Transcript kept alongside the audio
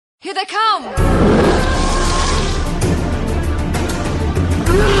Here they come!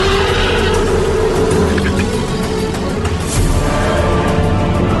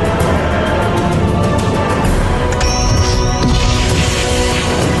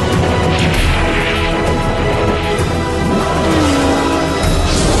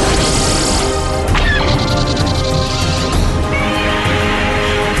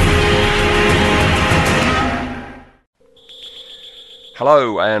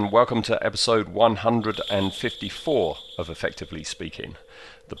 Hello and welcome to episode 154 of Effectively Speaking,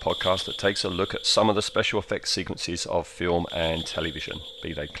 the podcast that takes a look at some of the special effects sequences of film and television,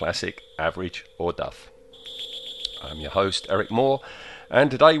 be they classic, average or duff. I'm your host, Eric Moore, and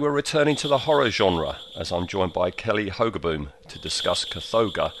today we're returning to the horror genre as I'm joined by Kelly Hogaboom to discuss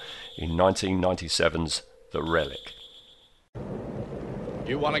Kothoga in 1997's The Relic.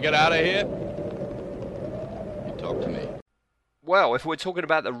 You want to get out of here? You talk to me. Well, if we're talking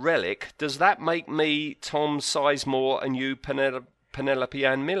about The Relic, does that make me Tom Sizemore and you Penelope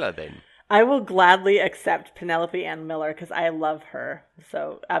Ann Miller then? I will gladly accept Penelope Ann Miller because I love her.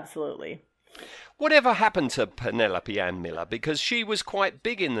 So, absolutely. Whatever happened to Penelope Ann Miller? Because she was quite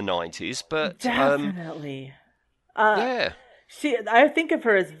big in the 90s, but... Definitely. Yeah. I think of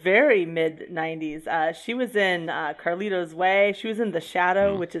her as very mid-90s. She was in Carlito's Way. She was in The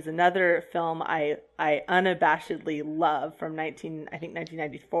Shadow, which is another film I unabashedly love from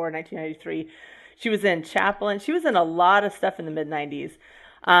 1994, 1993. She was in Chaplin. She was in a lot of stuff in the mid-90s.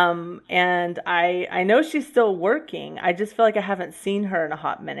 And I know she's still working. I just feel like I haven't seen her in a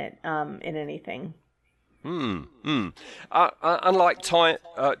hot minute in anything. Unlike Tom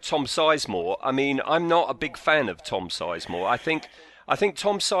Sizemore, I mean, I'm not a big fan of Tom Sizemore. I think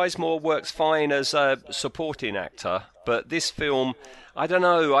Tom Sizemore works fine as a supporting actor, but this film, I don't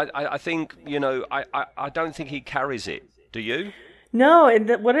know. I think, I don't think he carries it. Do you? No,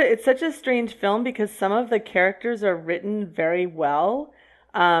 it's such a strange film because some of the characters are written very well.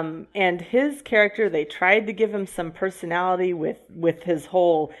 And his character, they tried to give him some personality with his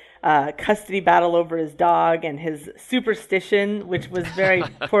whole custody battle over his dog and his superstition, which was very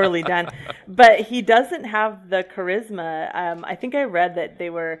poorly done. But he doesn't have the charisma. I think I read that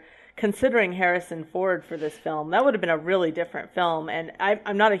they were considering Harrison Ford for this film. That would have been a really different film. And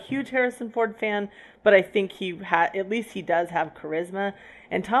I'm not a huge Harrison Ford fan, but I think at least he does have charisma.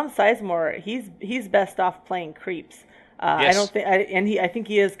 And Tom Sizemore, he's best off playing creeps. Yes. I think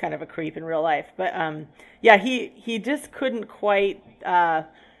he is kind of a creep in real life, but he just couldn't quite.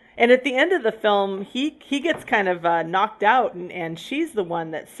 And at the end of the film, he gets kind of knocked out, and she's the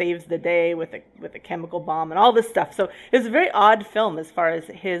one that saves the day with a chemical bomb and all this stuff. So it's a very odd film as far as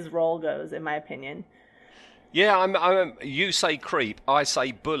his role goes, in my opinion. Yeah, you say creep, I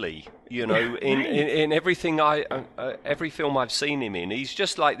say bully. In everything every film I've seen him in, he's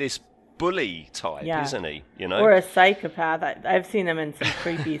just like this bully type, isn't he? Or a psychopath. I've seen him in some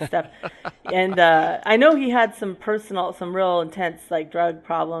creepy stuff. And I know he had some real intense drug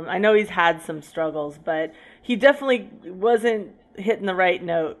problem. I know he's had some struggles, but he definitely wasn't hitting the right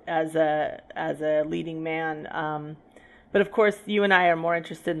note as a leading man. But of course, you and I are more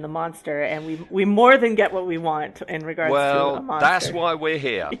interested in the monster, and we more than get what we want in regards to a monster. Well, that's why we're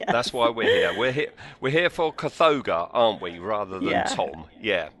here. Yes. That's why we're here. We're here for Kothoga, aren't we, rather than Tom?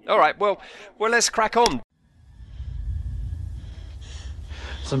 Yeah. All right. Well, let's crack on.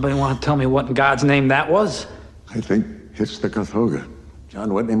 Somebody want to tell me what in God's name that was? I think it's the Kothoga.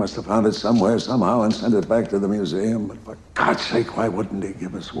 John Whitney must have found it somewhere, somehow, and sent it back to the museum. But for God's sake, why wouldn't he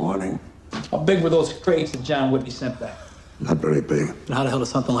give us warning? How big were those crates that John Whitney sent back? Not very big. And how the hell does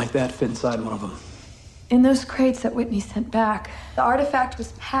something like that fit inside one of them? In those crates that Whitney sent back, the artifact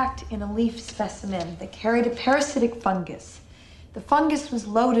was packed in a leaf specimen that carried a parasitic fungus. The fungus was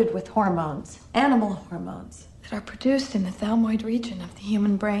loaded with hormones, animal hormones, that are produced in the thalmoid region of the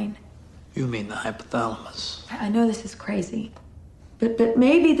human brain. You mean the hypothalamus? I know this is crazy, but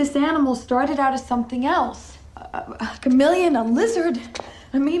maybe this animal started out as something else. A chameleon, a lizard,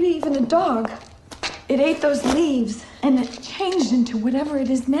 and maybe even a dog. It ate those leaves, and it changed into whatever it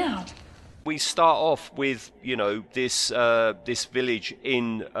is now. We start off with, this village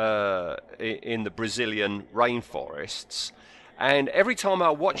in the Brazilian rainforests, and every time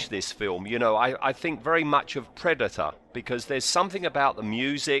I watch this film, I think very much of Predator, because there's something about the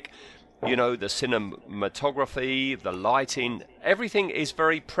music, the cinematography, the lighting, everything is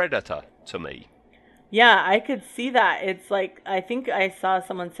very Predator to me. Yeah, I could see that. It's like, I think I saw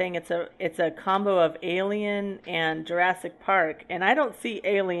someone saying it's a combo of Alien and Jurassic Park, and I don't see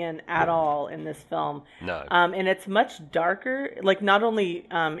Alien at all in this film. No. And it's much darker, like not only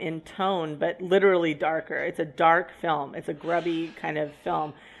in tone, but literally darker. It's a dark film. It's a grubby kind of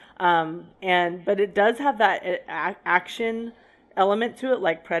film. But it does have that action element to it,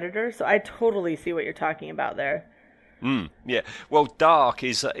 like Predator. So I totally see what you're talking about there. Yeah. Well, dark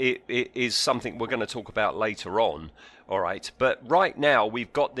is something we're going to talk about later on. All right. But right now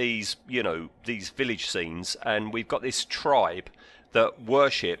we've got these village scenes, and we've got this tribe that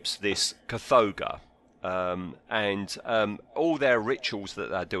worships this Kothoga. And all their rituals that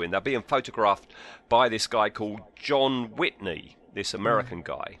they're doing, they're being photographed by this guy called John Whitney, this American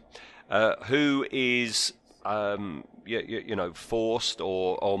guy, who is forced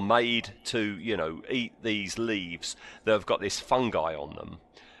or made to eat these leaves that have got this fungi on them,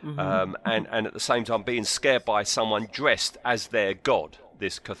 and at the same time being scared by someone dressed as their god,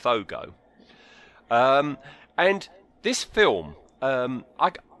 this Kothoga. And this film,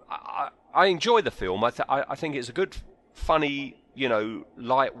 I enjoy the film. I think it's a good, funny,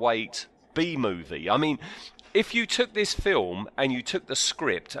 lightweight B movie. I mean, if you took this film and you took the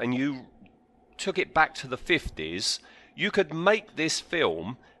script and you took it back to the 50s, you could make this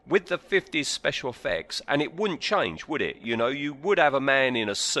film with the 50s special effects and it wouldn't change, would it? You would have a man in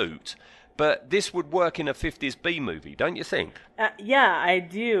a suit, but this would work in a 50s B movie, don't you think? Yeah, I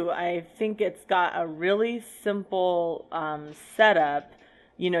do. I think it's got a really simple setup.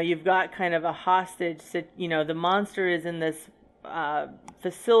 You've got kind of a hostage. The monster is in this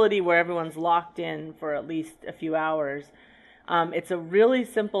facility where everyone's locked in for at least a few hours. It's a really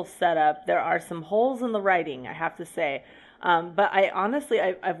simple setup. There are some holes in the writing, I have to say. But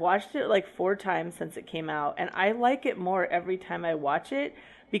I've watched it like 4 times since it came out, and I like it more every time I watch it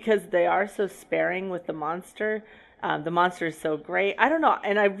because they are so sparing with the monster. The monster is so great. I don't know.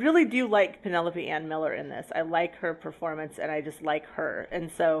 And I really do like Penelope Ann Miller in this. I like her performance and I just like her.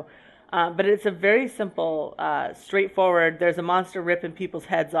 And so, but it's a very simple, straightforward, there's a monster ripping people's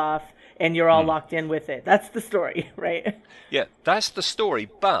heads off and you're all locked in with it. That's the story, right? Yeah, that's the story.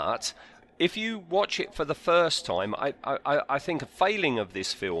 But if you watch it for the first time, I think a failing of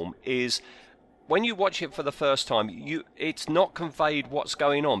this film is when you watch it for the first time, it's not conveyed what's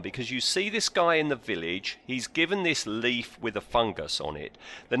going on, because you see this guy in the village, he's given this leaf with a fungus on it.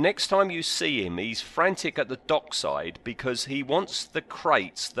 The next time you see him, he's frantic at the dockside because he wants the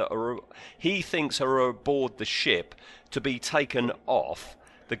crates that he thinks are aboard the ship to be taken off.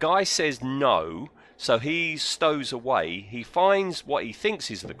 The guy says no, so he stows away. He finds what he thinks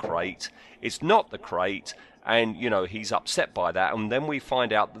is the crate. It's not the crate, and he's upset by that. And then we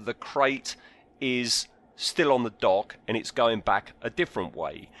find out that the crate is still on the dock and it's going back a different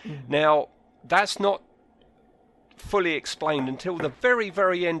way. Now, that's not fully explained until the very,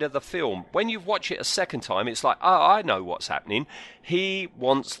 very end of the film. When you watch it a second time, it's like, oh, I know what's happening. He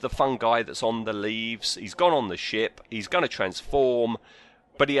wants the fungi that's on the leaves. He's gone on the ship. He's going to transform,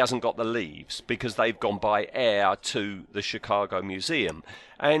 but he hasn't got the leaves because they've gone by air to the Chicago Museum.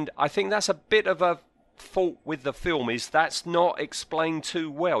 And I think that's a bit of a fault with the film, is that's not explained too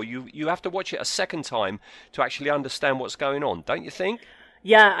well. You have to watch it a second time to actually understand what's going on, don't you think?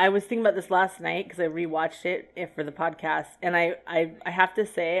 Yeah, I was thinking about this last night because I rewatched it for the podcast, and I have to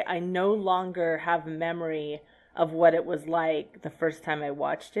say I no longer have memory of what it was like the first time I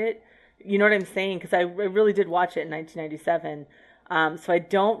watched it. You know what I'm saying? Because I really did watch it in 1997, so I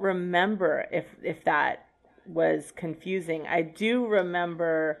don't remember if that was confusing. I do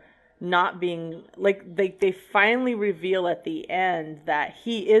remember not being like they finally reveal at the end that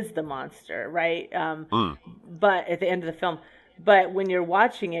he is the monster, right? But at the end of the film, but when you're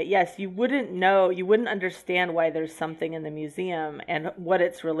watching it, yes, you wouldn't understand why there's something in the museum and what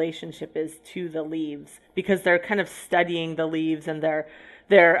its relationship is to the leaves, because they're kind of studying the leaves, and they're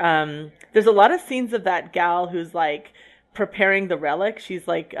there's a lot of scenes of that gal who's like preparing the relic. She's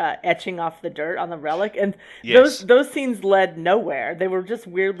like etching off the dirt on the relic, and yes, those scenes led nowhere. They were just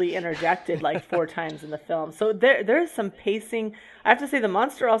weirdly interjected like 4 times in the film. So there is some pacing. I have to say the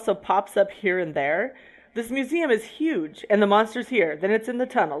monster also pops up here and there. This museum is huge, and the monster's here. Then it's in the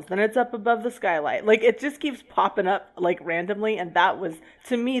tunnels. Then it's up above the skylight. Like, it just keeps popping up like randomly, and that was,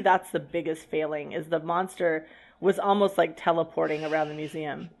 to me, that's the biggest failing, is the monster was almost like teleporting around the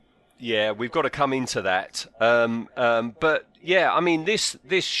museum. Yeah, we've got to come into that. But yeah, I mean, this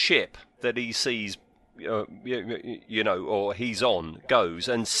ship that he sees, or he's on, goes,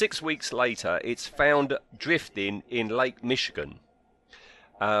 and 6 weeks later, it's found drifting in Lake Michigan.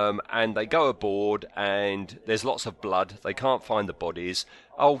 And they go aboard, and there's lots of blood. They can't find the bodies.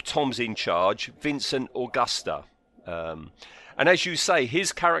 Old Tom's in charge, Vincent Augusta. And as you say,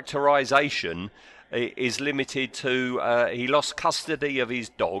 his characterization is limited to he lost custody of his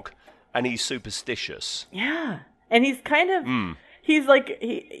dog, and he's superstitious. Yeah. And he's kind of he's like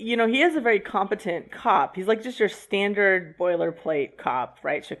he is a very competent cop. He's like just your standard boilerplate cop,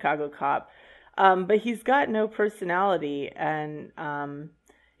 right? Chicago cop. But he's got no personality, and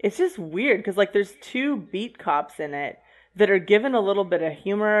it's just weird because like there's two beat cops in it that are given a little bit of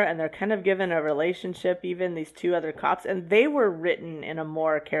humor, and they're kind of given a relationship, even these two other cops, and they were written in a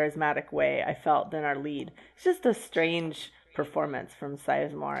more charismatic way, I felt, than our lead. It's just a strange performance from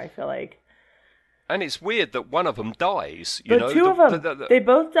Sizemore, I feel like. And it's weird that one of them dies. Two of them, they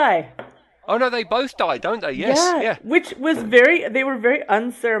both die. Oh no, they both die, don't they? Yes, yeah. Which was they were very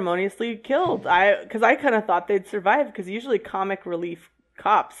unceremoniously killed. Because I kind of thought they'd survive, because usually comic relief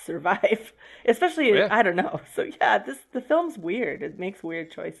cops survive, especially I don't know. So yeah, the film's weird. It makes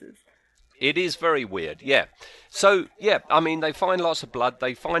weird choices. It is very weird, yeah. So, yeah, I mean, they find lots of blood.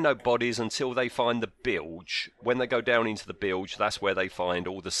 They find no bodies until they find the bilge. When they go down into the bilge, that's where they find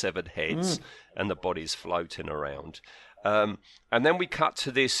all the severed heads and the bodies floating around. And then we cut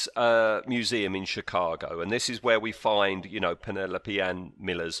to this museum in Chicago, and this is where we find, Penelope Ann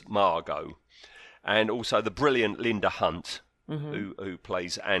Miller's Margot, and also the brilliant Linda Hunt, who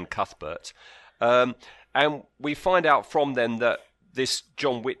plays Anne Cuthbert. And we find out from them that this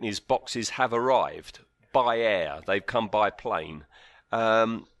John Whitney's boxes have arrived by air. They've come by plane.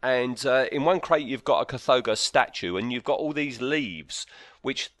 And in one crate you've got a Kothoga statue, and you've got all these leaves,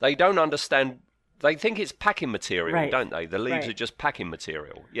 which they don't understand. They think it's packing material, don't they? The leaves are just packing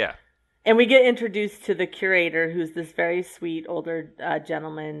material, yeah. And we get introduced to the curator, who's this very sweet older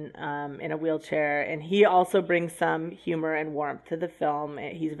gentleman in a wheelchair. And he also brings some humor and warmth to the film.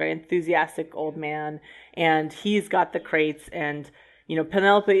 He's a very enthusiastic old man. And he's got the crates. And,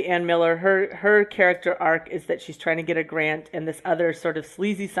 Penelope Ann Miller, her character arc is that she's trying to get a grant. And this other sort of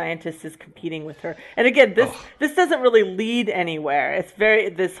sleazy scientist is competing with her. And again, this doesn't really lead anywhere. It's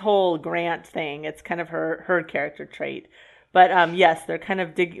this whole grant thing. It's kind of her character trait. But yes, they're kind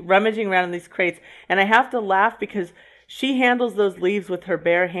of rummaging around in these crates. And I have to laugh because she handles those leaves with her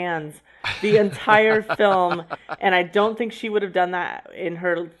bare hands the entire film. And I don't think she would have done that in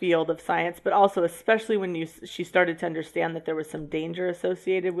her field of science. But also, especially when she started to understand that there was some danger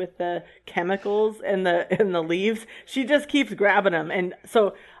associated with the chemicals in the leaves, she just keeps grabbing them. And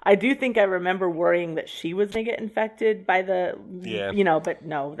so I do think I remember worrying that she was going to get infected by the, but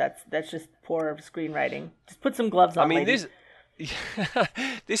no, that's just poor screenwriting. Just put some gloves on. I mean,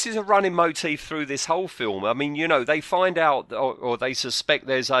 this is a running motif through this whole film. I mean, they find out or they suspect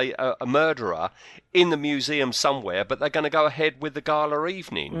there's a murderer in the museum somewhere, but they're going to go ahead with the gala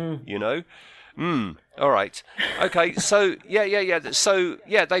evening, All right. Okay, so, yeah. So,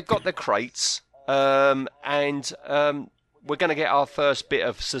 yeah, they've got the crates, and we're going to get our first bit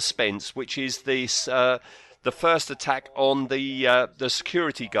of suspense, which is this... the first attack on the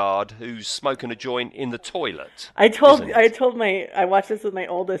security guard who's smoking a joint in the toilet. I watched this with my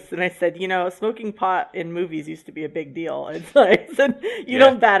oldest, and I said, smoking pot in movies used to be a big deal. It's like, I said,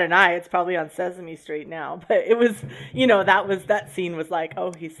 don't bat an eye. It's probably on Sesame Street now, but it was, that scene was like,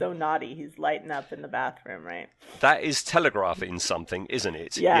 oh, he's so naughty. He's lighting up in the bathroom, right? That is telegraphing something, isn't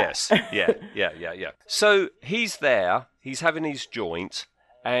it? Yeah. Yes. Yeah. So he's there. He's having his joint.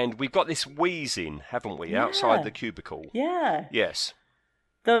 And we've got this wheezing, haven't we, outside the cubicle? Yeah. Yes.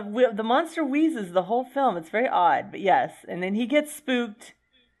 The monster wheezes the whole film. It's very odd, but yes. And then he gets spooked,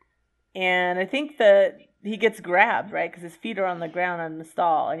 and I think that he gets grabbed, right? Because his feet are on the ground on the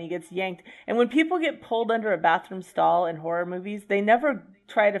stall, and he gets yanked. And when people get pulled under a bathroom stall in horror movies, they never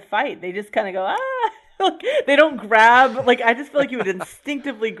try to fight. They just kind of go, ah! They don't grab. Like, I just feel like he would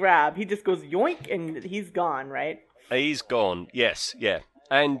instinctively grab. He just goes yoink, and he's gone, right? He's gone, yes, yeah.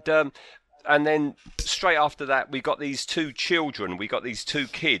 And then straight after that, we got these two children. We got these two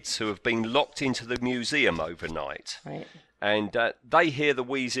kids who have been locked into the museum overnight. Right. And they hear the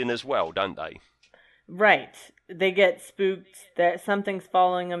wheezing as well, don't they? Right. They get spooked that something's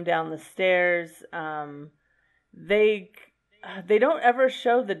following them down the stairs. They don't ever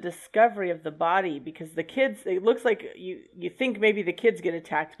show the discovery of the body because the kids. It looks like you think maybe the kids get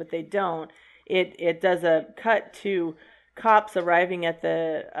attacked, but they don't. It does a cut to cops arriving at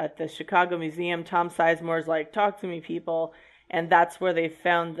the Chicago Museum. Tom Sizemore's like, talk to me, people. And that's where they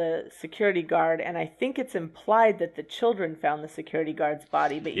found the security guard. And I think it's implied that the children found the security guard's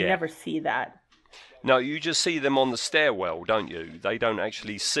body, but you never see that. No, you just see them on the stairwell, don't you? They don't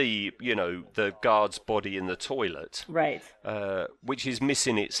actually see, the guard's body in the toilet. Right. Which is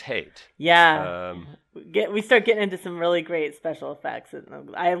missing its head. Yeah. We start getting into some really great special effects.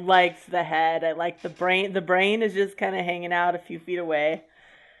 I liked the head. I liked the brain. The brain is just kind of hanging out a few feet away.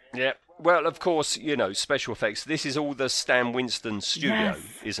 Yeah. Well, of course, special effects. This is all the Stan Winston studio,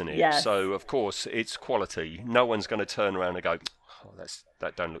 isn't it? Yes. So, of course, it's quality. No one's going to turn around and go,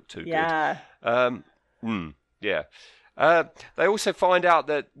 that don't look too Yeah. good. Yeah. They also find out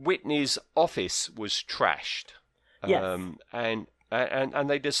that Whitney's office was trashed. Yes. And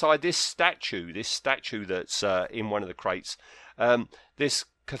they decide this statue that's in one of the crates, this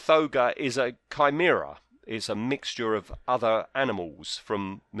Kothoga is a chimera. It's a mixture of other animals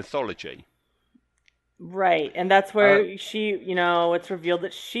from mythology. Right, and that's where it's revealed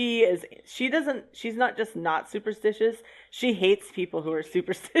that she's not just not superstitious, she hates people who are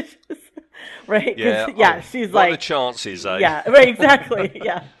superstitious, right? She's what like, are the chances, eh? Yeah, right, exactly,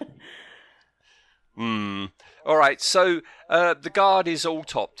 yeah. All right, so the guard is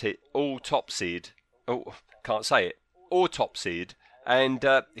autopsied,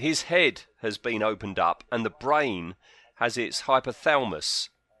 and his head has been opened up, and the brain has its hypothalamus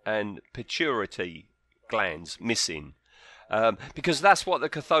and pituitary glands missing, because that's what the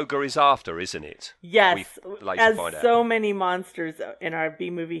Kothoga is after, isn't it? Yes, as find out. So many monsters in our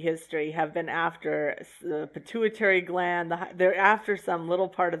B-movie history have been after the pituitary gland. They're after some little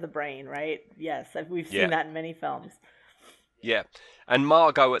part of the brain, right? Yes, we've seen that in many films. Yeah, and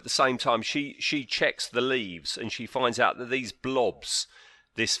Margot at the same time, she checks the leaves and she finds out that these blobs,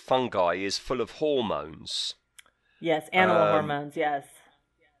 this fungi, is full of hormones. Yes, animal hormones, yes.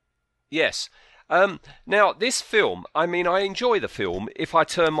 Yes. Now, this film, I mean, I enjoy the film if I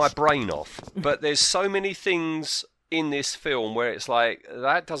turn my brain off, but there's so many things in this film where it's like,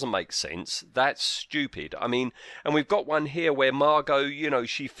 that doesn't make sense, that's stupid. I mean, and we've got one here where Margot,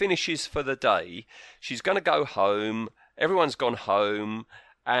 she finishes for the day, she's going to go home, everyone's gone home,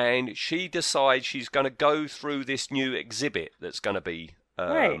 and she decides she's going to go through this new exhibit that's going to be,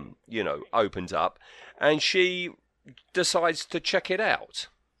 opened up, and she decides to check it out.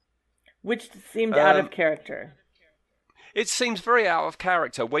 Which seemed out of character. It seems very out of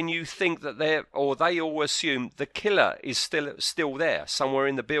character when you think that they all assume the killer is still there, somewhere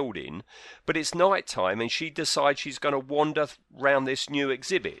in the building, but it's night time and she decides she's going to wander around this new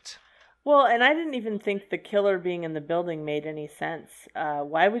exhibit. Well, and I didn't even think the killer being in the building made any sense.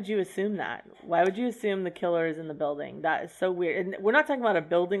 Why would you assume that? Why would you assume the killer is in the building? That is so weird. And we're not talking about a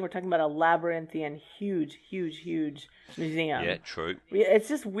building. We're talking about a labyrinthian, huge museum. Yeah, true. It's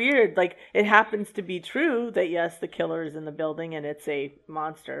just weird. Like, it happens to be true that, yes, the killer is in the building and it's a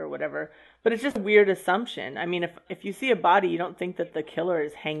monster or whatever. But it's just a weird assumption. I mean, if you see a body, you don't think that the killer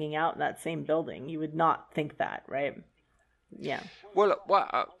is hanging out in that same building. You would not think that, right? Yeah. Well,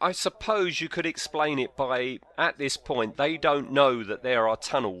 I suppose you could explain it by, at this point, they don't know that there are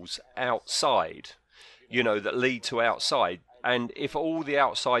tunnels outside, that lead to outside. And if all the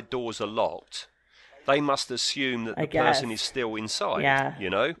outside doors are locked, they must assume that the person is still inside,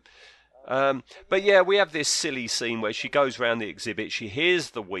 But yeah, we have this silly scene where she goes around the exhibit, she hears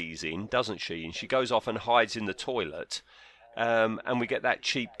the wheezing, doesn't she? And she goes off and hides in the toilet. And we get that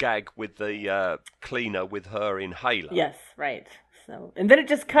cheap gag with the cleaner with her inhaler. Yes, right. So, and then it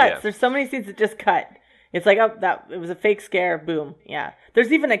just cuts. Yeah. There's so many scenes that just cut. It's like, it was a fake scare. Boom. Yeah.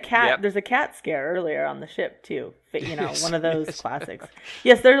 There's even a cat. Yep. There's a cat scare earlier on the ship too. One of those classics.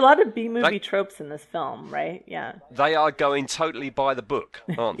 Yes, there are a lot of B-movie tropes in this film, right? Yeah. They are going totally by the book,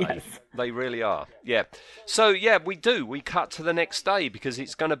 aren't they? Yes. They really are. Yeah. So yeah, we cut to the next day because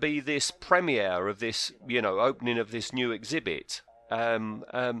it's going to be this premiere of this, opening of this new exhibit.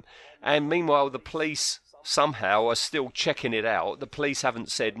 And meanwhile, the police somehow are still checking it out. The police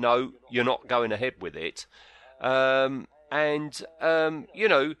haven't said, no, you're not going ahead with it. They're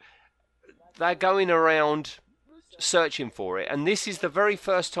going around searching for it. And this is the very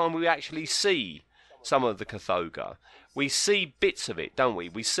first time we actually see some of the Kothoga. We see bits of it, don't we?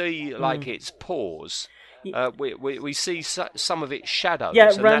 We see, its paws. We see some of its shadows. Yeah,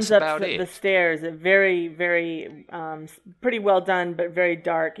 it and runs that's up about the stairs. Very, very, pretty well done, but very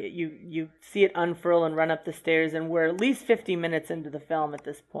dark. You see it unfurl and run up the stairs, and we're at least 50 minutes into the film at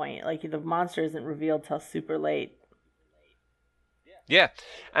this point. Like, the monster isn't revealed till super late. Yeah,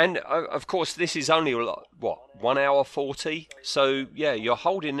 and of course this is only 1 hour 40. So yeah, you're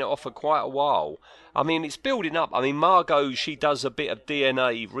holding it off for quite a while. I mean, it's building up. I mean, Margot, she does a bit of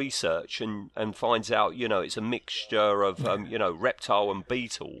DNA research and finds out, it's a mixture of reptile and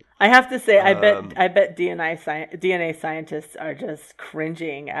beetle. I have to say, I bet DNA scientists are just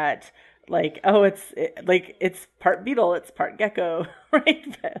cringing at, like, it's part beetle, it's part gecko,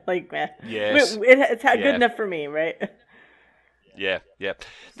 right? Like, man, yes, it's good enough for me, right? Yeah.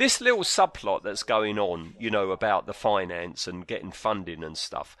 This little subplot that's going on, about the finance and getting funding and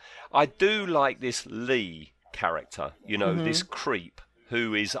stuff. I do like this Lee character, this creep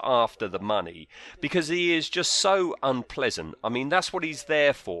who is after the money, because he is just so unpleasant. I mean, that's what he's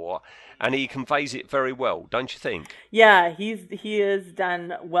there for, and he conveys it very well, don't you think? Yeah, he is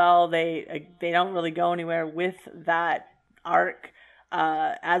done well. They don't really go anywhere with that arc,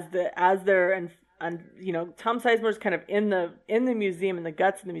 as they're and Tom Sizemore's kind of in the museum, in the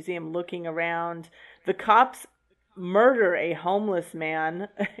guts of the museum, looking around. The cops murder a homeless man.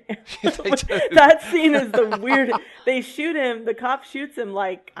 They do. That scene is the weird. They shoot him. The cop shoots him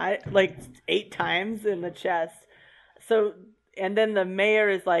like 8 times in the chest. So, and then the mayor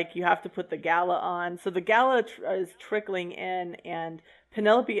is like, you have to put the gala on. So the gala is trickling in, and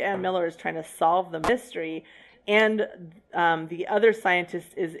Penelope Ann Miller is trying to solve the mystery. And the other scientist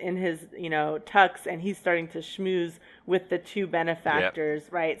is in his, tux, and he's starting to schmooze with the 2 benefactors,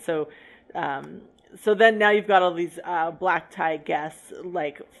 yep. Right? So, so then now you've got all these black tie guests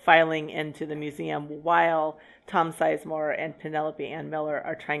like filing into the museum while Tom Sizemore and Penelope Ann Miller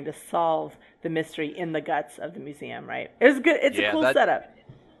are trying to solve the mystery in the guts of the museum, right? It's good. It's a cool setup.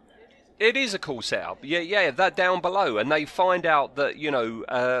 It is a cool setup. Yeah, that down below, and they find out that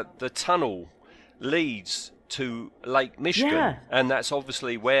the tunnel leads to Lake Michigan, and that's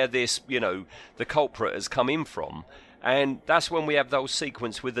obviously where this, the culprit has come in from. And that's when we have those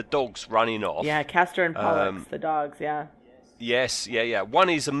sequence with the dogs running off. Yeah, Castor and Pollux, the dogs, yeah. Yes, yeah.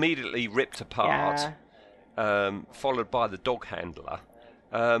 One is immediately ripped apart, followed by the dog handler.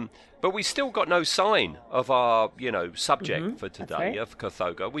 But we still got no sign of our, subject for today, of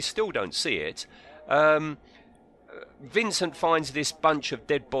Kothoga. We still don't see it. Vincent finds this bunch of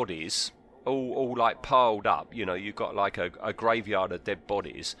dead bodies, all like piled up. You've got like a graveyard of dead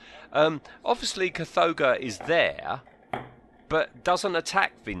bodies. Obviously, Kothoga is there, but doesn't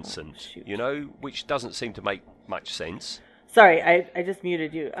attack Vincent, which doesn't seem to make much sense. Sorry, I just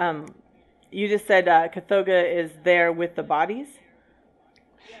muted you. You just said Kothoga is there with the bodies?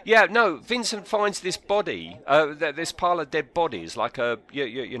 Yeah, no, Vincent finds this body, this pile of dead bodies, like of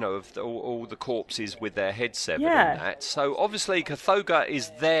all the corpses with their heads severed and that. So obviously Kothoga is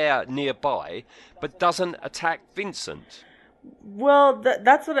there nearby, but doesn't attack Vincent. Well,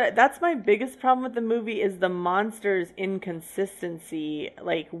 that's my biggest problem with the movie is the monster's inconsistency.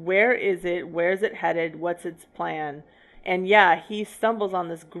 Like, where is it? Where is it headed? What's its plan? And yeah, he stumbles on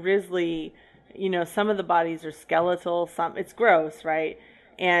this grisly, some of the bodies are skeletal, it's gross, right?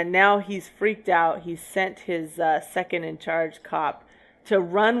 And now he's freaked out. He's sent his second in charge cop to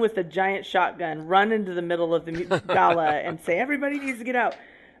run with a giant shotgun, run into the middle of the gala and say, everybody needs to get out.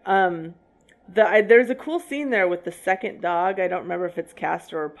 There's a cool scene there with the second dog. I don't remember if it's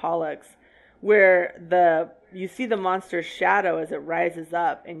Castor or Pollux, where you see the monster's shadow as it rises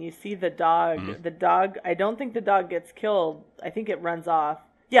up, and you see the dog. Mm-hmm. The dog, I don't think the dog gets killed. I think it runs off.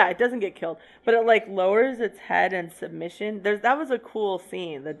 Yeah, it doesn't get killed, but it lowers its head in submission. That was a cool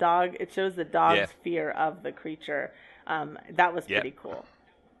scene. The dog, it shows the dog's fear of the creature. That was pretty cool.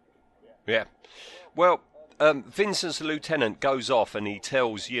 Yeah. Well, Vincent's lieutenant goes off and he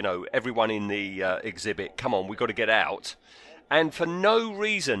tells, everyone in the exhibit, come on, we've got to get out. And for no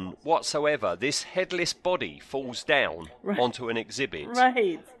reason whatsoever, this headless body falls down onto an exhibit.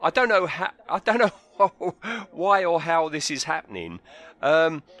 Right. I don't know why or how this is happening.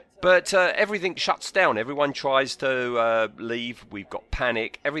 But everything shuts down. Everyone tries to leave. We've got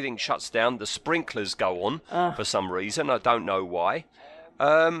panic. Everything shuts down. The sprinklers go on for some reason. I don't know why.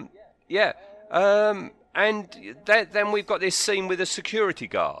 And then we've got this scene with the security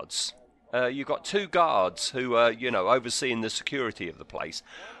guards. You've got 2 guards who are, overseeing the security of the place.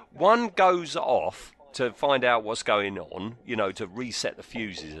 One goes off to find out what's going on, to reset the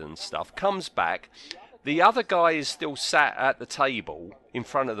fuses and stuff, comes back. The other guy is still sat at the table in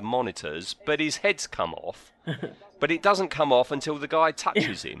front of the monitors, but his head's come off. But it doesn't come off until the guy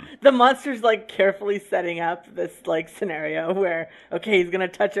touches him. The monster's carefully setting up this scenario where, okay, he's going to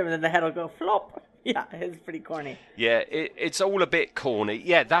touch him and then the head will go flop. Yeah, it's pretty corny. Yeah, it's all a bit corny.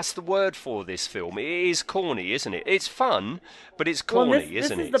 Yeah, that's the word for this film. It is corny, isn't it? It's fun, but it's corny,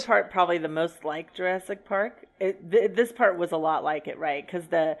 isn't it? This is the part probably the most like Jurassic Park. This part was a lot like it, right? Because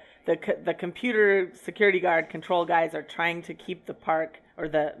the computer security guard control guys are trying to keep the park or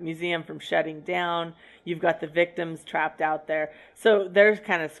the museum from shutting down. You've got the victims trapped out there. So they're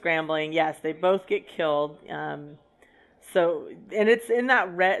kind of scrambling. Yes, they both get killed. So, and it's in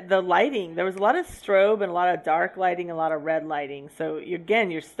that the lighting. There was a lot of strobe and a lot of dark lighting, a lot of red lighting. So,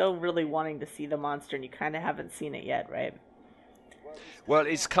 you're still really wanting to see the monster, and you kind of haven't seen it yet, right? Well,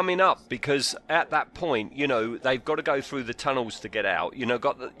 it's coming up because at that point, they've got to go through the tunnels to get out. You've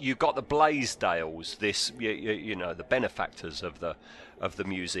got the Blaisdells, the benefactors of the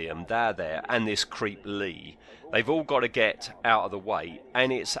museum. They're there, and this creep Lee. They've all got to get out of the way,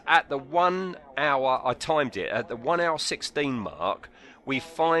 and it's at the 1 hour. I timed it at the 1 hour 16 mark. We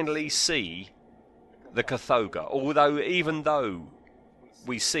finally see the Kothoga. Even though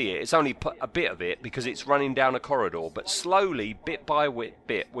we see it, it's only a bit of it because it's running down a corridor, but slowly, bit by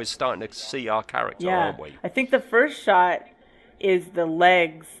bit, we're starting to see our character, aren't we? I think the first shot is the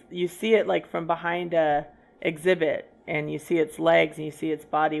legs. You see it like from behind a exhibit, and you see its legs and you see its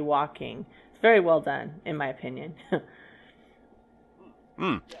body walking. It's very well done, in my opinion.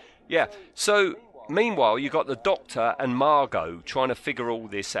 Yeah. So meanwhile, you got the Doctor and Margot trying to figure all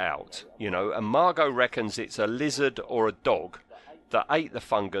this out, and Margot reckons it's a lizard or a dog that ate the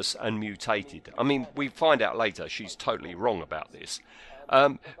fungus and mutated. I mean, we find out later she's totally wrong about this.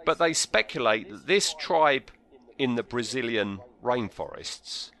 But they speculate that this tribe in the Brazilian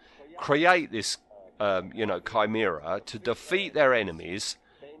rainforests create this, chimera to defeat their enemies,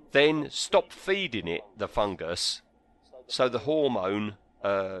 then stop feeding it the fungus, so the hormone,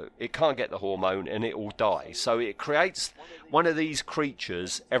 it can't get the hormone and it will die. So it creates one of these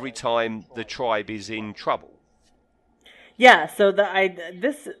creatures every time the tribe is in trouble. Yeah, so I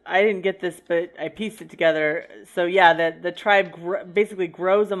didn't get this, but I pieced it together. So yeah, the tribe basically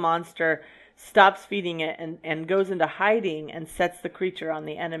grows a monster, stops feeding it, and goes into hiding and sets the creature on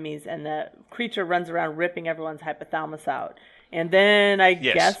the enemies, and the creature runs around ripping everyone's hypothalamus out. And then I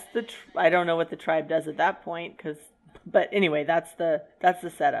guess I don't know what the tribe does at that point, but anyway, that's the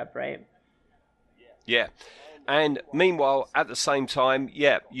setup, right? Yeah. And meanwhile, at the same time,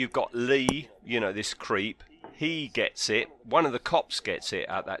 you've got Lee, this creep. He gets it. One of the cops gets it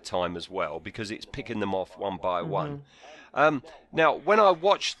at that time as well because it's picking them off one by one. Now, when I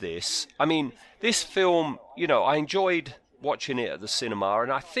watched this, I mean, this film, I enjoyed watching it at the cinema,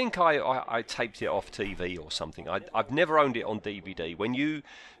 and I think I taped it off TV or something. I've never owned it on DVD.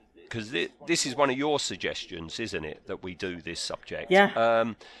 Because this is one of your suggestions, isn't it, that we do this subject?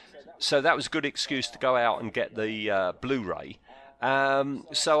 Yeah. So that was a good excuse to go out and get the Blu-ray.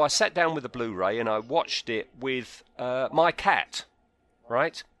 So I sat down with the Blu-ray and I watched it with my cat,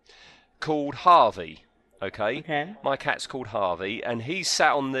 right, called Harvey. Okay. My cat's called Harvey, and he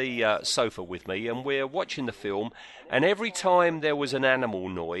sat on the sofa with me, and we're watching the film. And every time there was an animal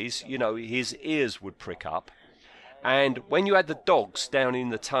noise, his ears would prick up. And when you had the dogs down in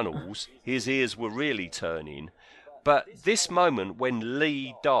the tunnels, his ears were really turning. But this moment when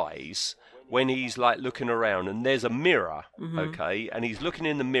Lee dies, when he's like looking around and there's a mirror, okay, and he's looking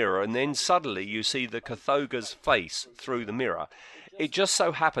in the mirror, and then suddenly you see the Kothoga's face through the mirror. It just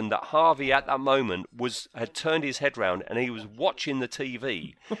so happened that Harvey at that moment had turned his head round and he was watching the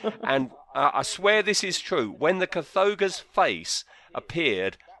TV. And I swear this is true. When the Kothoga's face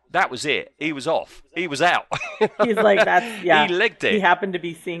appeared, that was it. He was off. He was out. He's like, He legged it. He happened to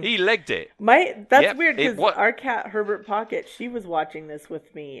be seeing. He legged it. That's weird because our cat, Herbert Pocket, she was watching this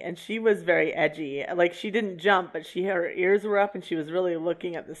with me, and she was very edgy. Like, she didn't jump, but her ears were up, and she was really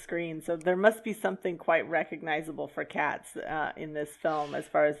looking at the screen. So there must be something quite recognizable for cats in this film as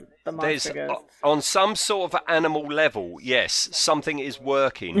far as the monster goes. On some sort of animal level, yes, something is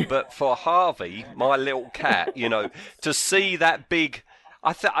working. But for Harvey, my little cat, to see that big...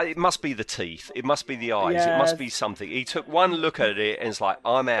 it must be the teeth. It must be the eyes. Yes. It must be something. He took one look at it and it's like,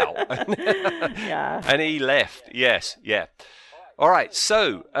 I'm out. Yeah. And he left. Yes, yeah. All right,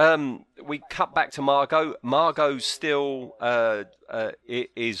 so we cut back to Margot. Margot still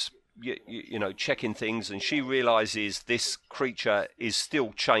is, checking things, and she realizes this creature is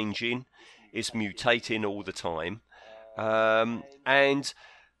still changing. It's mutating all the time. And...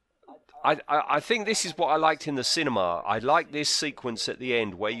 I think this is what I liked in the cinema. I like this sequence at the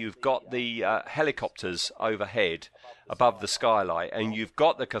end where you've got the helicopters overhead above the skylight, and you've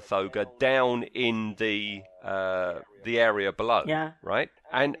got the Kothoga down in the area below. Yeah. Right.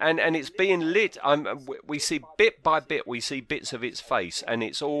 And it's being lit. We see bit by bit. We see bits of its face, and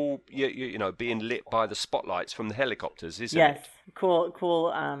it's all being lit by the spotlights from the helicopters, isn't it? Yes. Cool.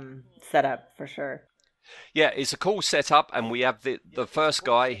 Setup for sure. Yeah, it's a cool setup, and we have the first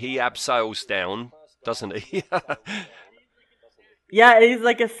guy, he abseils down, doesn't he? Yeah, he's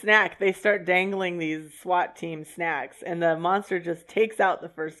like a snack. They start dangling these SWAT team snacks, and the monster just takes out the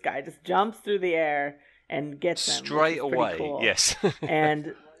first guy, just jumps through the air and gets him. Straight away, cool. yes.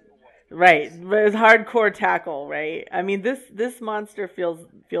 And Right, but it's hardcore tackle, right? I mean, this monster feels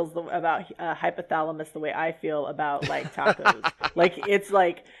about hypothalamus the way I feel about like tacos. Like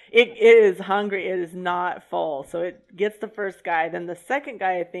it is hungry, it is not full, so it gets the first guy. Then the second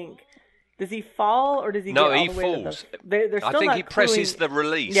guy, I think, does he fall or does he No, get all he the way to falls. the? They're I still think not he presses cluing- the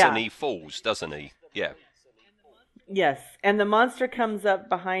release Yeah. and he falls, doesn't he? Yeah. Yes, and the monster comes up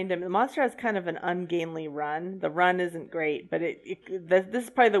behind him. The monster has kind of an ungainly run. The run isn't great, but this is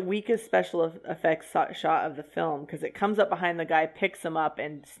probably the weakest special effects shot of the film because it comes up behind the guy, picks him up,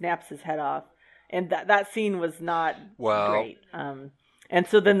 and snaps his head off. And that scene was not great. And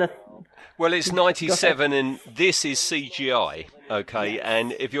so then Well, it's 97 and this is CGI, okay? Yes.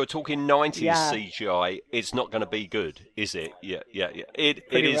 And if you're talking 90s Yeah. CGI, it's not going to be good, is it? Yeah. It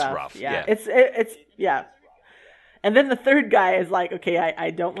pretty is rough. Yeah, it's yeah. And then the third guy is like, okay,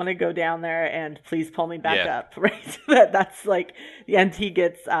 I don't want to go down there, and please pull me back Yeah. up, right? That's like, and he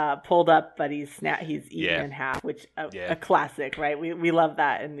gets pulled up, but he's eaten Yeah. in half, which Yeah. a classic, right? We love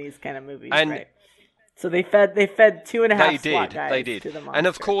that in these kind of movies, And right? So they fed 2.5 They SWAT did, guys they did. to the monster. And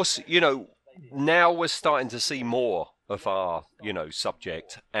of course, now we're starting to see more of our,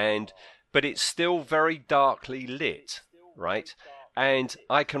 subject, but it's still very darkly lit, right? And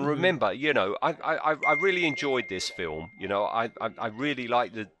I can remember, I really enjoyed this film. I really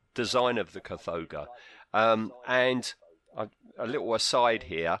like the design of the Kothoga. And a little aside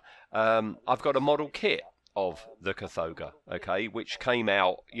here, I've got a model kit of the Kothoga, okay, which came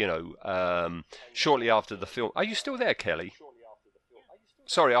out, shortly after the film. Are you still there, Kelly?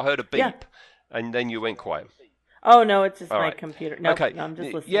 Sorry, I heard a beep, Yeah. and then you went quiet. Oh no, it's just All my right. computer. No, Okay. no, I'm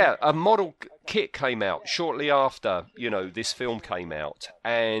just listening. Yeah, a model kit came out shortly after, this film came out.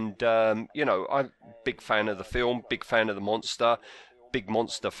 And, I'm a big fan of the film, big fan of the monster, big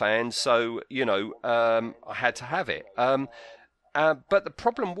monster fan. So, I had to have it. But the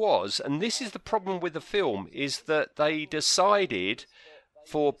problem was, and this is the problem with the film, is that they decided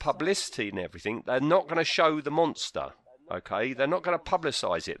for publicity and everything, they're not going to show the monster. Okay, they're not going to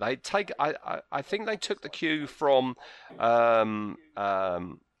publicise it. I think they took the cue from,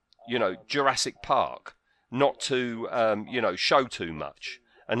 Jurassic Park, not to, show too much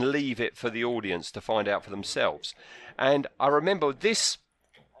and leave it for the audience to find out for themselves. And I remember this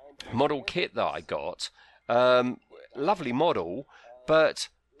model kit that I got, lovely model, but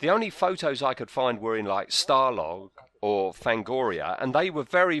the only photos I could find were in like Starlog or Fangoria, and they were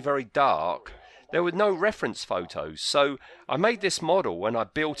very, very dark. There were no reference photos. So I made this model and I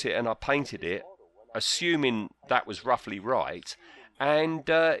built it and I painted it, assuming that was roughly right. And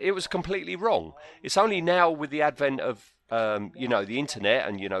it was completely wrong. It's only now with the advent of, the internet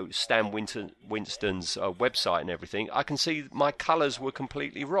and, Stan Winston's website and everything, I can see my colours were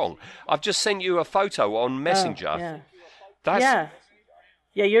completely wrong. I've just sent you a photo on Messenger. Oh, yeah. That's,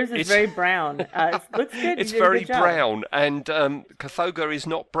 Yeah, yours is very brown. It looks good. It's You did a very good job. brown, and Kothoga is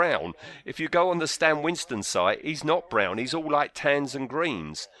not brown. If you go on the Stan Winston site, he's not brown. He's all like tans and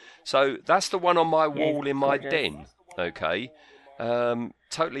greens. So that's the one on my wall in my gorgeous. den. Okay,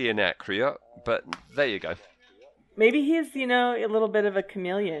 totally inaccurate, but there you go. Maybe he's, a little bit of a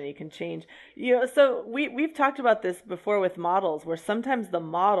chameleon. He can change. So we've talked about this before with models, where sometimes the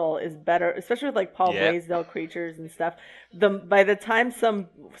model is better, especially with like Paul Yeah. Blaisdell creatures and stuff. By the time some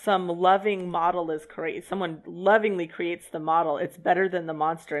loving model is someone lovingly creates the model, it's better than the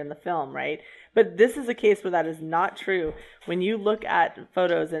monster in the film, right? But this is a case where that is not true. When you look at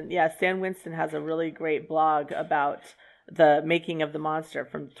photos, and Stan Winston has a really great blog about the making of the monster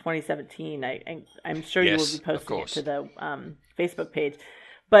from 2017. I'm sure you will Yes, be of posting it course. to the Facebook page.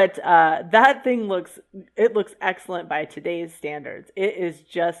 But that thing looks excellent by today's standards. It is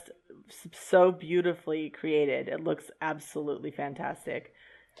just so beautifully created. It looks absolutely fantastic.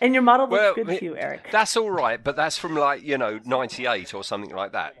 And your model looks good too, Eric. That's all right, but that's from 98 or something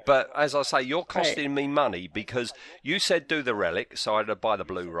like that. But as I say, you're costing me money because you said do the relic, so I had to buy the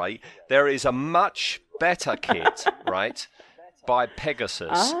Blu-ray. There is a much better kit, right, by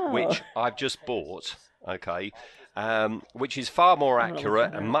Pegasus, which I've just bought, okay, which is far more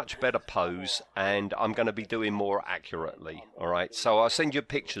accurate and much better pose, and I'm going to be doing more accurately, all right? So I'll send you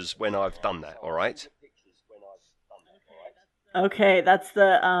pictures when I've done that, all right? Okay, that's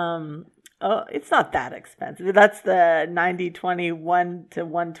the it's not that expensive. That's the 90/20 1 to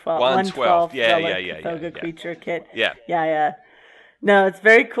 112 112. Yeah. Kothoga creature kit. Yeah. Yeah. No, it's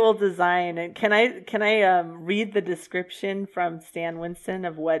very cool design. And can I read the description from Stan Winston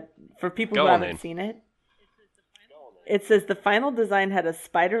of what, for people who haven't seen it? It says the final design had a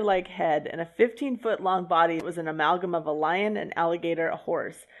spider-like head and a 15-foot long body. It was an amalgam of a lion, an alligator, a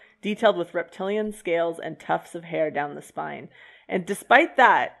horse, detailed with reptilian scales and tufts of hair down the spine. And despite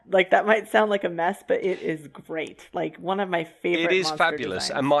that, like that might sound like a mess, but it is great. Like one of my favorite. It is monster fabulous,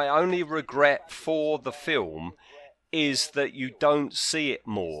 designs. and my only regret for the film is that you don't see it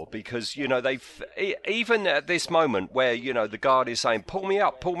more, because they've even at this moment where the guard is saying pull me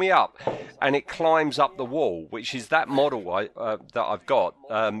up, and it climbs up the wall, which is that model that I've got.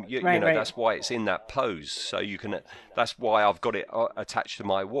 Right. That's why it's in that pose, so you can. That's why I've got it attached to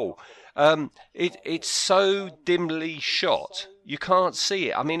my wall. It's so dimly shot, you can't see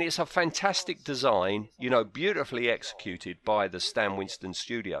it. I mean, it's a fantastic design, beautifully executed by the Stan Winston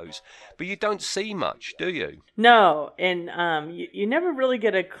Studios, but you don't see much, do you? No, and you never really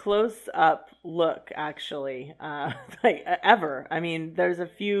get a close up look, actually, like ever. I mean, there's a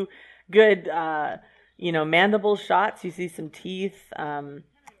few good, mandible shots. You see some teeth.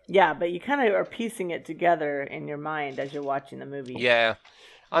 Yeah, but you kind of are piecing it together in your mind as you're watching the movie. Yeah.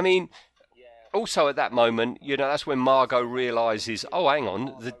 I mean, also at that moment, that's when Margot realises, oh, hang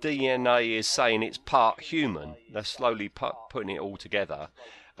on, the DNA is saying it's part human. They're slowly putting it all together.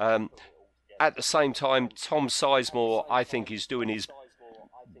 At the same time, Tom Sizemore, I think, is doing his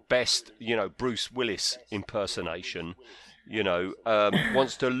best, Bruce Willis impersonation.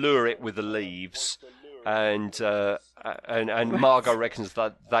 Wants to lure it with the leaves, and Margot reckons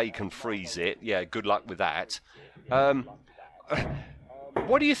that they can freeze it. Yeah, good luck with that.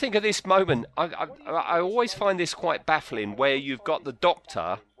 What do you think of this moment? I always find this quite baffling, where you've got the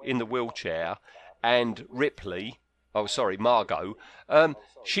doctor in the wheelchair and Margot.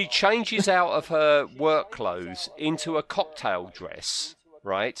 She changes out of her work clothes into a cocktail dress,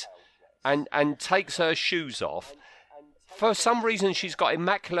 right? And takes her shoes off. For some reason, she's got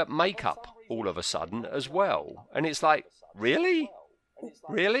immaculate makeup all of a sudden as well. And it's like, really?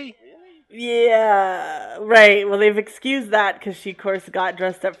 Really? Yeah, right. Well, they've excused that because she, of course, got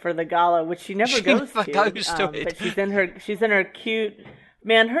dressed up for the gala, which she never goes to. It. But she's in her cute.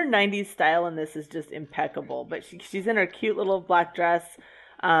 Man, her '90s style in this is just impeccable. But she's in her cute little black dress.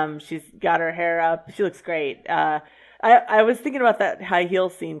 She's got her hair up. She looks great. I was thinking about that high heel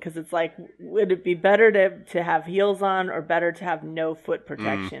scene because it's like, would it be better to have heels on or better to have no foot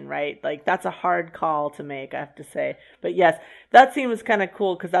protection, right? Like, that's a hard call to make, I have to say. But yes, that scene was kind of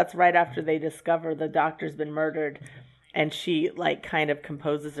cool because that's right after they discover the doctor's been murdered. And she, like, kind of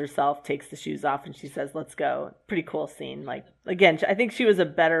composes herself, takes the shoes off, and she says, let's go. Pretty cool scene. Like, again, I think she was a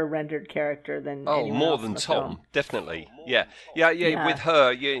better rendered character than anyone more else than in the Tom, film. definitely. Yeah. With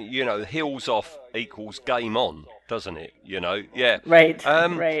her, heels off equals game on, doesn't it? Yeah. Right,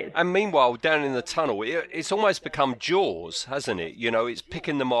 right. And meanwhile, down in the tunnel, it's almost become Jaws, hasn't it? It's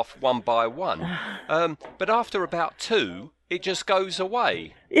picking them off one by one. But after about two, it just goes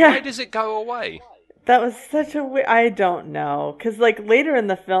away. Yeah. Why does it go away? That was such a weird... I don't know. Because, like, later in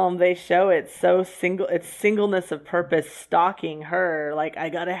the film, they show it's singleness of purpose stalking her. Like, I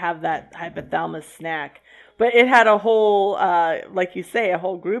gotta have that hypothalamus snack. But it had a whole, like you say, a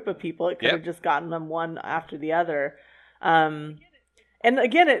whole group of people. It could have just gotten them one after the other. And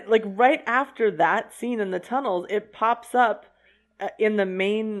again, it like right after that scene in the tunnels, it pops up in the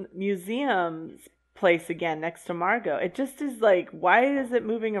main museum's place again next to Margot. It just is like, why is it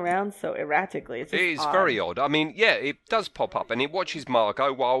moving around so erratically? It's just It is odd. very odd. I mean, yeah, it does pop up and it watches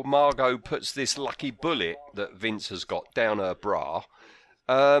Margot while Margot puts this lucky bullet that Vince has got down her bra.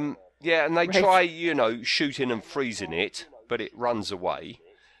 Yeah, and they try, shooting and freezing it, but it runs away.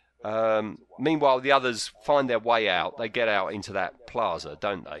 Meanwhile, the others find their way out. They get out into that plaza,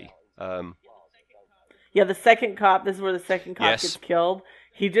 don't they? Yeah, the second cop, this is where the second cop gets killed.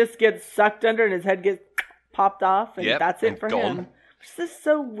 He just gets sucked under and his head gets popped off, and that's it for him. This is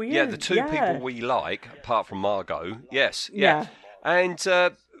so weird. Yeah, the two people we like, apart from Margot, yes. Yeah. And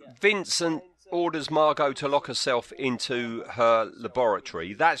Vincent orders Margot to lock herself into her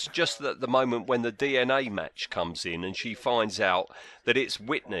laboratory. That's just at the moment when the DNA match comes in and she finds out that it's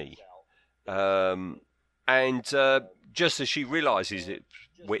Whitney. And just as she realises it's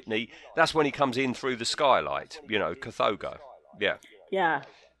Whitney, that's when he comes in through the skylight, Kothoga. Yeah. Yeah.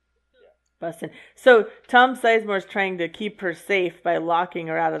 Bustin'. So Tom Sizemore is trying to keep her safe by locking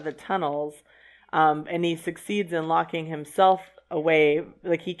her out of the tunnels, and he succeeds in locking himself away.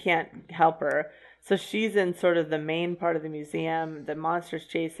 Like, he can't help her. So she's in sort of the main part of the museum. The monster's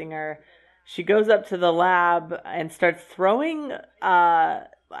chasing her. She goes up to the lab and starts throwing... I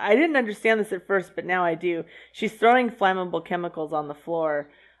didn't understand this at first, but now I do. She's throwing flammable chemicals on the floor.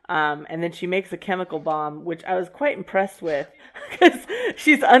 And then she makes a chemical bomb, which I was quite impressed with because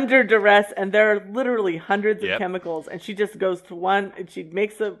she's under duress and there are literally hundreds of chemicals, and she just goes to one and she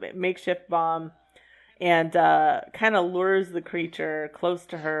makes a makeshift bomb and kind of lures the creature close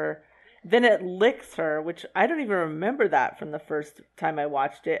to her. Then it licks her, which I don't even remember that from the first time I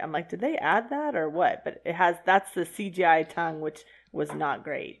watched it. I'm like, did they add that or what? But that's the CGI tongue, which was not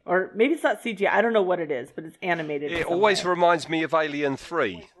great. Or maybe it's not CGI. I don't know what it is, but it's animated. It always reminds me of Alien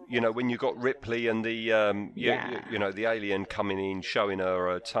 3. When you got Ripley and the the alien coming in, showing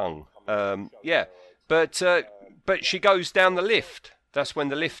her tongue. But she goes down the lift. That's when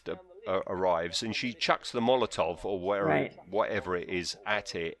the lift arrives, and she chucks the Molotov or whatever it is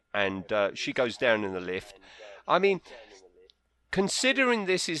at it, and she goes down in the lift. I mean, considering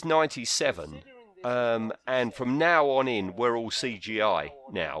this is 97, and from now on in, we're all CGI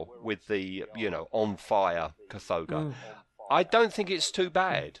now with the on fire Kothoga. I don't think it's too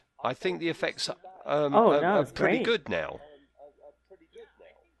bad. I think the effects are pretty good now.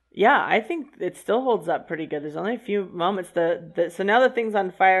 Yeah, I think it still holds up pretty good. There's only a few moments. So now the thing's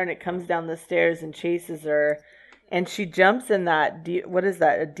on fire and it comes down the stairs and chases her, and she jumps in that. What is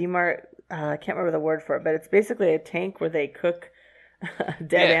that? I can't remember the word for it, but it's basically a tank where they cook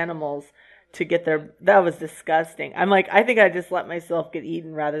dead animals to get their. That was disgusting. I'm like, I think I just let myself get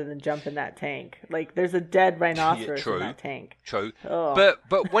eaten rather than jump in that tank. Like, there's a dead rhinoceros in that tank. True. Oh.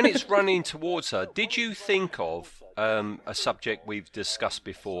 But when it's running towards her, did you think of a subject we've discussed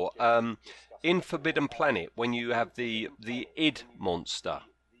before? In Forbidden Planet, when you have the id monster,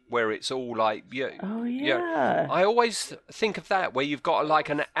 where it's all like I always think of that, where you've got like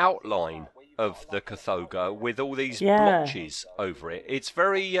an outline of the Kothoga with all these blotches over it. It's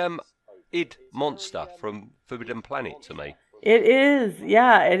very id monster from Forbidden Planet to me. It is,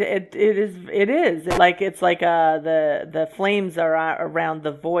 yeah. It is. It's like the flames are around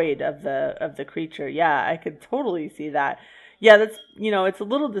the void of the creature. Yeah, I could totally see that. Yeah, that's it's a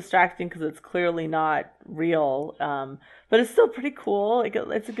little distracting because it's clearly not real, but it's still pretty cool.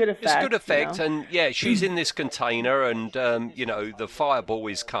 It's a good effect. It's a good effect, and she's in this container, and the fireball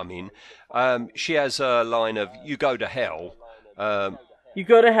is coming. She has a line of "You go to hell." You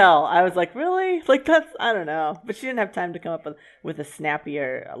go to hell. I was like, really? Like, that's, I don't know. But she didn't have time to come up with a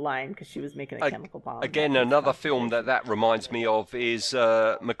snappier line because she was making a chemical bomb. Again, another film that reminds me of is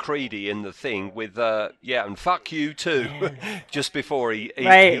McCready in The Thing with, and fuck you too, just before he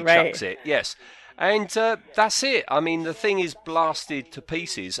chucks it. Yes. And that's it. I mean, the thing is blasted to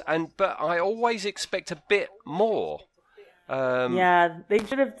pieces, but I always expect a bit more. They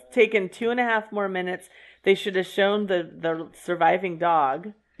should have taken 2.5 more minutes. They should have shown the surviving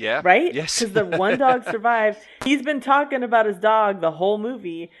dog. Yeah. Right? Yes. Because the one dog survived. He's been talking about his dog the whole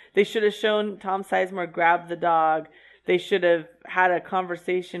movie. They should have shown Tom Sizemore grab the dog. They should have had a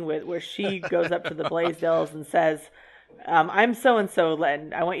conversation where she goes up to the Blaisdells and says, I'm so-and-so,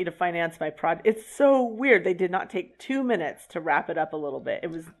 and I want you to finance my project. It's so weird. They did not take 2 minutes to wrap it up a little bit. It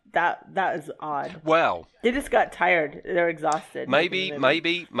was that is odd. Well, they just got tired. They're exhausted.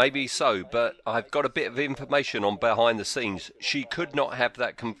 Maybe so. But I've got a bit of information on behind the scenes. She could not have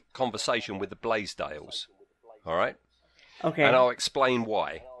that conversation with the Blaisdells. All right. Okay. And I'll explain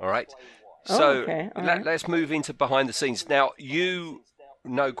why. All right. So let's move into behind the scenes. Now, you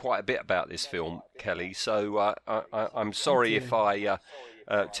know quite a bit about this film, Kelly, so I'm sorry if I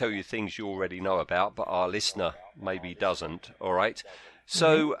tell you things you already know about, but our listener maybe doesn't, all right?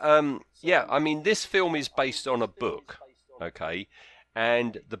 So, I mean, this film is based on a book, okay?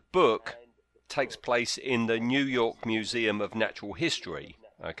 And the book takes place in the New York Museum of Natural History,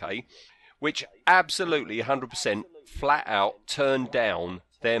 okay? Which absolutely 100% flat out turned down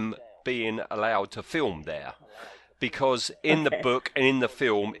them being allowed to film there. Because in the book and in the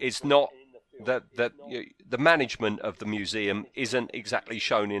film, it's not the management of the museum isn't exactly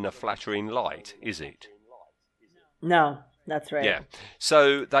shown in a flattering light, is it? No, that's right. Yeah.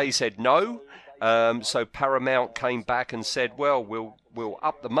 So they said no. So Paramount came back and said, well, we'll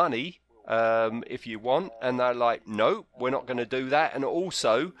up the money if you want. And they're like, no, we're not going to do that. And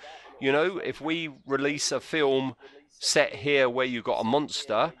also, if we release a film set here where you've got a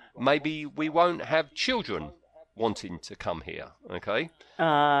monster, maybe we won't have children wanting to come here, okay?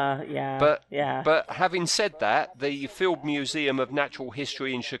 But having said that, the Field Museum of Natural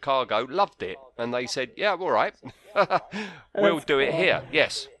History in Chicago loved it, and they said, yeah, all right, we'll do it here,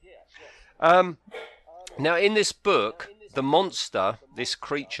 yes. Now, in this book, the monster, this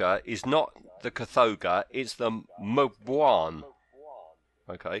creature, is not the Kothoga, it's the Mbwan,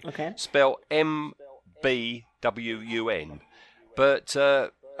 okay? Spelled M-B-W-U-N. But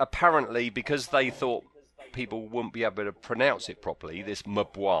apparently, because they thought people wouldn't be able to pronounce it properly, this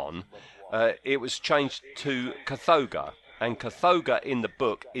Mbwan, it was changed to Kothoga. And Kothoga in the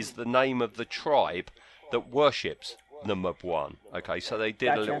book is the name of the tribe that worships the Mbwan. Okay, so they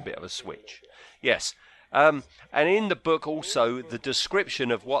did a little bit of a switch. Yes. And in the book also, the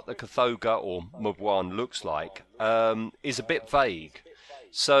description of what the Kothoga or Mugwan looks like is a bit vague.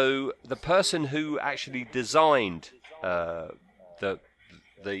 So the person who actually designed the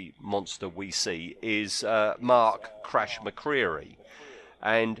monster we see is Mark Crash McCreary.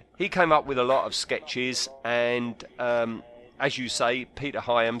 And he came up with a lot of sketches, and as you say, Peter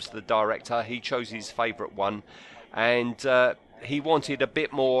Hyams, the director, he chose his favourite one, and he wanted a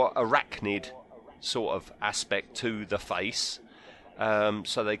bit more arachnid sort of aspect to the face.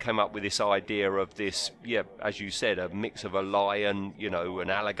 So they came up with this idea of this, as you said, a mix of a lion, an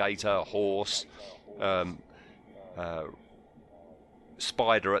alligator, a horse,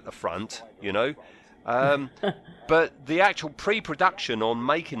 spider at the front, But the actual pre-production on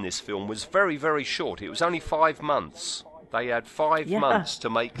making this film was very, very short. It was only 5 months. They had 5 months to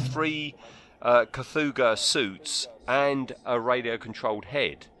make 3 Kothoga suits and a radio-controlled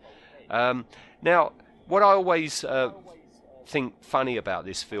head. Now, what I always think funny about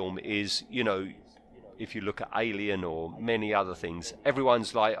this film is, if you look at Alien or many other things,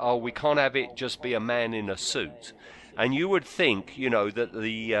 everyone's like, oh, we can't have it just be a man in a suit. And you would think, that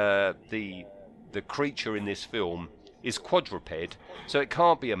the creature in this film is quadruped, so it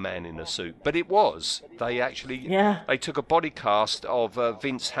can't be a man in a suit. But it was. They actually they took a body cast of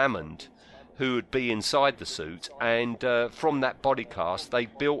Vince Hammond, who would be inside the suit, and from that body cast, they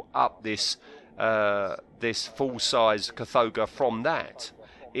built up this full-size Kothoga from that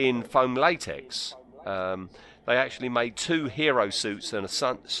in foam latex. They actually made 2 hero suits and a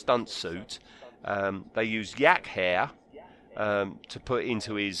stunt suit. They used yak hair to put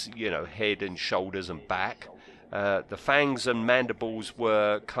into his, head and shoulders and back. The fangs and mandibles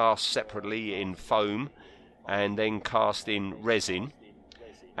were cast separately in foam and then cast in resin.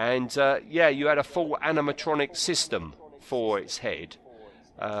 And, you had a full animatronic system for its head.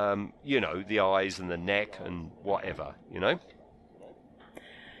 The eyes and the neck and whatever,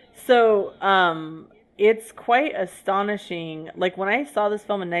 So, it's quite astonishing. Like, when I saw this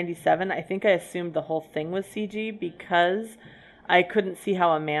film in 97, I think I assumed the whole thing was CG because I couldn't see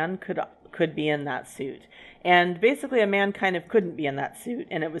how a man could be in that suit. And basically a man kind of couldn't be in that suit,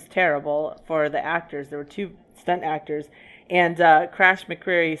 and it was terrible for the actors. There were 2 stunt actors, and Crash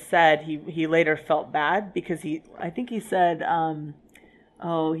McCreary said he later felt bad because he said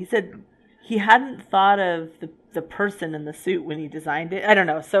he hadn't thought of the person in the suit when he designed it. I don't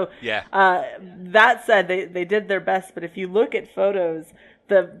know. So that said, they did their best, but if you look at photos,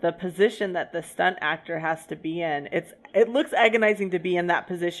 the position that the stunt actor has to be in, it looks agonizing to be in that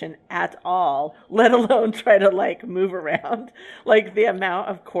position at all, let alone try to move around. Like the amount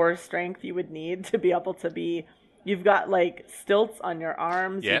of core strength you would need to be able to be. You've got stilts on your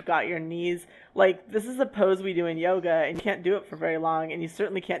arms. You've got your knees. This is a pose we do in yoga, and you can't do it for very long, and you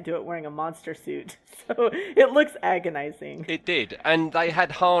certainly can't do it wearing a monster suit. So it looks agonizing. It did, and they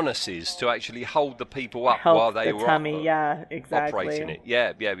had harnesses to actually hold the people up while they were tummy, operating it.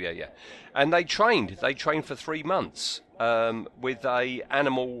 Yeah. And they trained for 3 months with a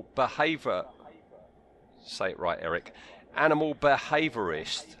animal behaviour. Say it right, Eric. Animal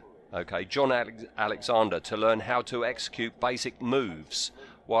behaviourist. Okay, John Alexander, to learn how to execute basic moves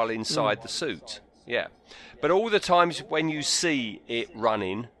while inside the suit. Yeah. But all the times when you see it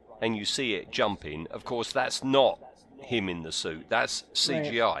running and you see it jumping, of course, that's not him in the suit. That's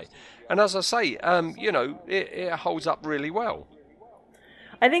CGI. Right. And as I say, it holds up really well.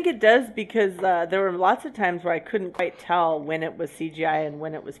 I think it does because there were lots of times where I couldn't quite tell when it was CGI and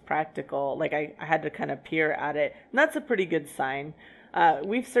when it was practical. I had to kind of peer at it. And that's a pretty good sign.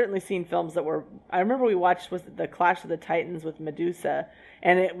 We've certainly seen films that were. I remember we watched was the Clash of the Titans with Medusa,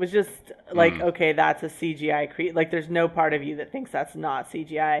 and it was just okay, that's a CGI there's no part of you that thinks that's not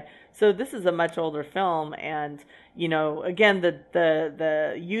CGI. So this is a much older film, and again,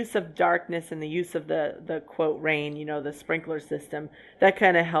 the use of darkness and the use of the quote rain, the sprinkler system, that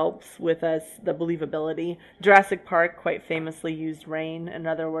kind of helps with the believability. Jurassic Park quite famously used rain. In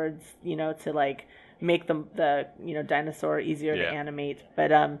other words, to make the dinosaur easier to animate,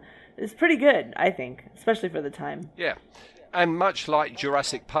 but it's pretty good, I think, especially for the time. Yeah, and much like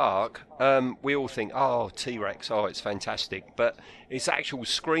Jurassic Park, we all think, oh, T-Rex, oh, it's fantastic, but its actual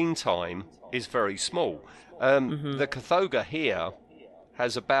screen time is very small. The Kothoga here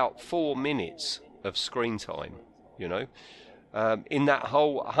has about 4 minutes of screen time. In that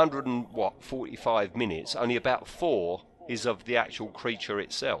whole 145 minutes, only about 4 is of the actual creature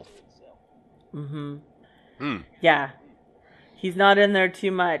itself. Yeah, he's not in there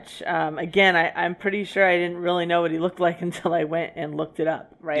too much. Again, I'm pretty sure I didn't really know what he looked like until I went and looked it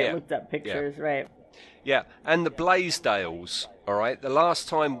up. Right, looked up pictures. Right. Yeah, and the Blaisdells, all right, the last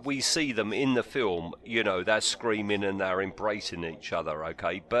time we see them in the film, you know, they're screaming and they're embracing each other,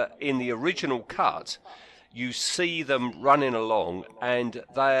 okay? But in the original cut, you see them running along and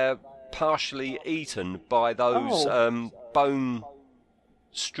they're partially eaten by those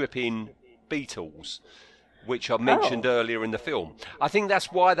bone-stripping beetles, which are mentioned earlier in the film. I think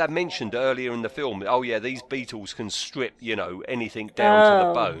that's why they're mentioned earlier in the film. Oh, yeah, these beetles can strip, you know, anything down to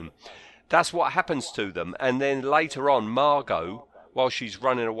the bone. That's what happens to them. And then later on, Margot, while she's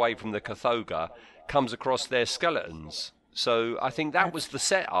running away from the Kothoga, comes across their skeletons. So I think that was the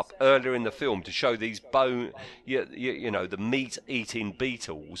setup earlier in the film to show these you know, the meat-eating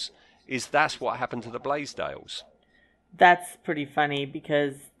beetles. That's what happened to the Blaisdells. That's pretty funny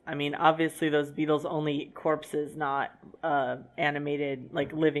because, I mean, obviously those beetles only eat corpses, not animated,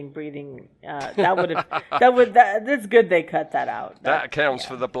 like living, breathing. That's good they cut that out. That counts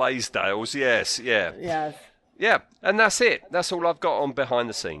for the Blaisdells, yes, yeah. Yes. Yeah, and that's it. That's all I've got on behind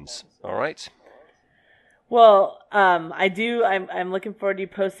the scenes, all right? Well, I'm looking forward to you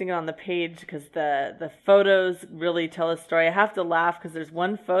posting it on the page because the photos really tell a story. I have to laugh because there's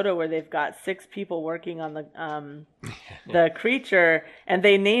one photo where they've got 6 people working on the creature, and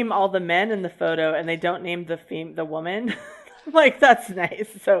they name all the men in the photo, and they don't name the woman. Like, that's nice.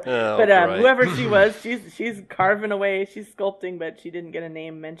 So, whoever she was, she's carving away, she's sculpting, but she didn't get a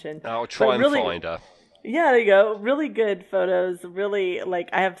name mentioned. I'll try and find her. Yeah, there you go. Really good photos. Really, like,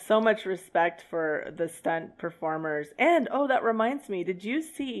 I have so much respect for the stunt performers. And, that reminds me, did you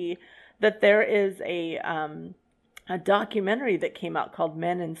see that there is a documentary that came out called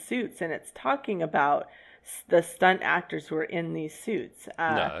Men in Suits, and it's talking about the stunt actors who are in these suits?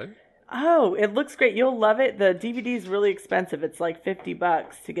 No. Oh, it looks great. You'll love it. The DVD is really expensive. It's like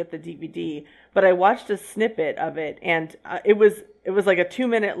 $50 to get the DVD. But I watched a snippet of it, and it was like a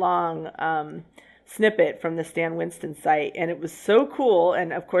 2-minute long snippet from the Stan Winston site, and it was so cool.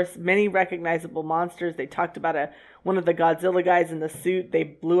 And of course, many recognizable monsters. They talked about one of the Godzilla guys in the suit. They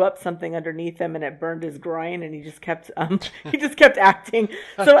blew up something underneath him, and it burned his groin, and he just kept acting.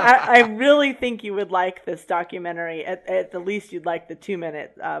 So I really think you would like this documentary. At the least, you'd like the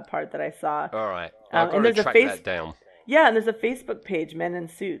 2-minute part that I saw. All right, I've got to track that down. Yeah, and there's a Facebook page, Men in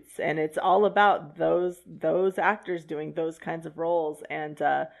Suits, and it's all about those actors doing those kinds of roles, and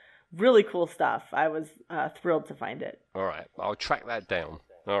really cool stuff. I was thrilled to find it. All right, I'll track that down.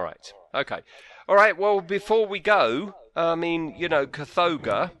 All right, okay. All right, well, before we go, I mean, you know,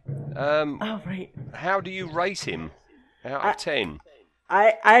 Kothoga. Right. How do you rate him out of 10?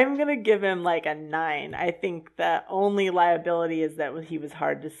 I'm going to give him like a 9. I think the only liability is that he was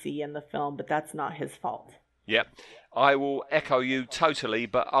hard to see in the film, but that's not his fault. Yep. I will echo you totally,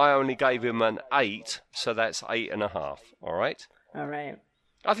 but I only gave him an 8, so that's 8.5. All right? All right.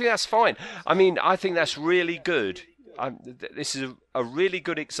 I think that's fine. I mean, I think that's really good. This is a really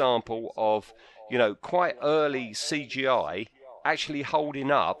good example of, you know, quite early CGI actually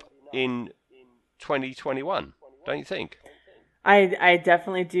holding up in 2021, don't you think? I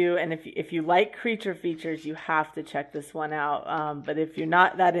definitely do, and if you like creature features, you have to check this one out. But if you're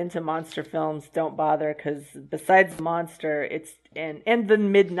not that into monster films, don't bother, because besides the monster, it's in the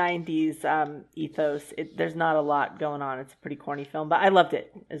mid-90s ethos. There's not a lot going on. It's a pretty corny film, but I loved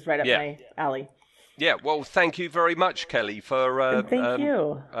it. It's right up my alley. Yeah, well, thank you very much, Kelly, for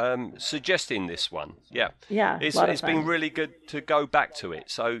suggesting this one. Yeah, it's been really good to go back to it.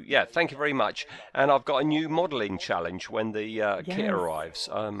 So, yeah, thank you very much. And I've got a new modelling challenge when the kit arrives.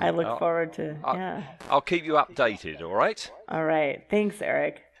 I look forward to, I'll keep you updated, all right? All right. Thanks,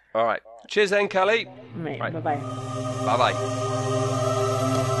 Eric. All right. Cheers then, Kelly. Right. Bye-bye. Bye-bye.